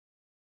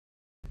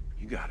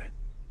got it.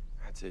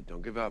 That's it.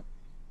 Don't give up.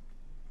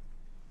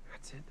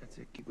 That's it. That's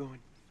it. Keep going.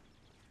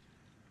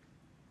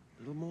 A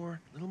little more.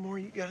 A little more.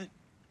 You got it.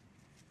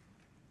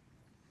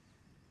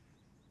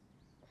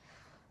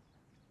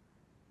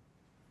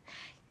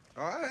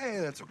 Oh, hey,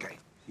 that's okay.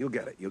 You'll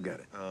get it. You'll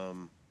get it.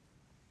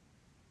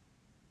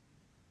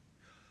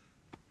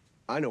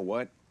 I know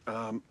what.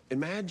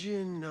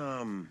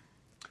 Imagine,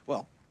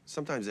 well,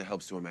 sometimes it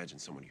helps to imagine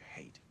someone you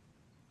hate.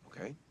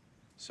 Okay?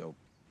 So,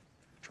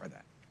 try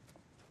that.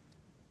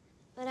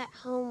 But at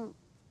home,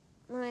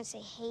 when I say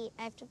hate,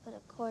 I have to put a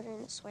quarter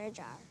in a swear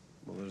jar.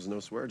 Well, there's no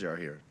swear jar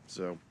here,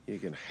 so you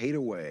can hate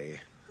away.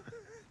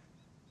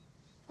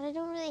 But I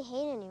don't really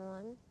hate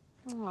anyone.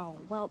 Oh,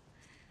 well,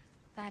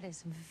 that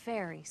is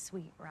very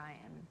sweet,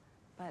 Ryan.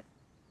 But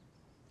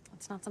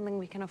it's not something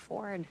we can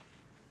afford.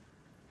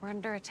 We're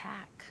under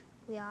attack.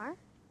 We are?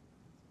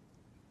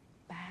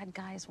 Bad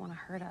guys want to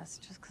hurt us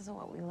just because of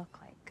what we look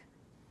like.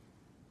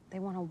 They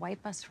want to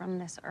wipe us from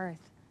this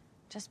earth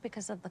just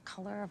because of the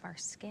color of our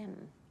skin.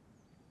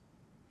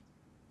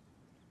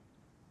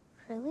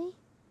 Really?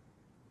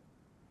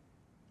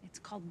 It's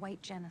called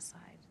white genocide.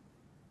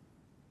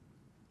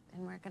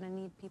 And we're gonna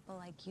need people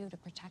like you to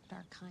protect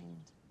our kind.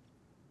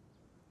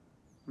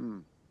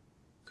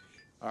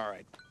 All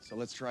right, so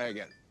let's try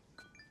again.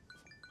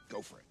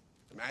 Go for it.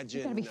 Imagine,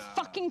 You gotta be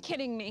fucking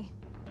kidding me.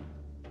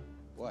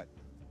 What?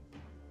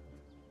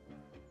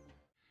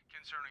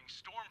 Concerning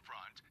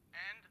Stormfront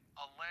and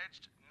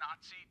alleged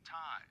Nazi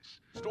ties.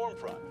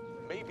 Stormfront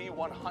may be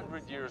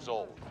 100 years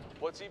old.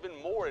 What's even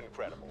more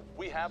incredible,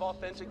 we have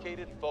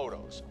authenticated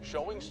photos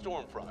showing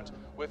Stormfront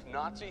with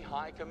Nazi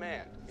high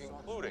command,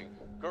 including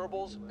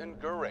Goebbels and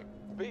Goering.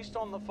 Based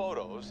on the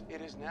photos,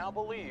 it is now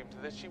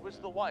believed that she was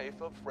the wife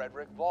of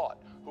Frederick Vaught,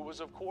 who was,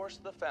 of course,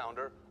 the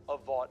founder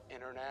of Vaught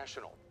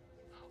International.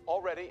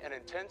 Already, an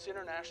intense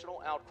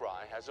international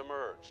outcry has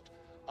emerged.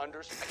 I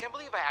can't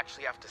believe I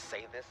actually have to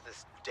say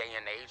this day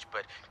and age,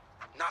 but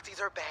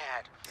Nazis are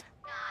bad.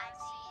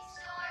 Nazi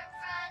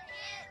Stormfront,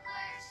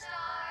 Hitler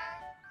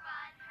star,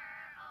 run her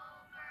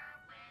over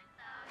with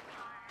a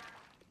car.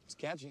 It's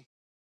catchy.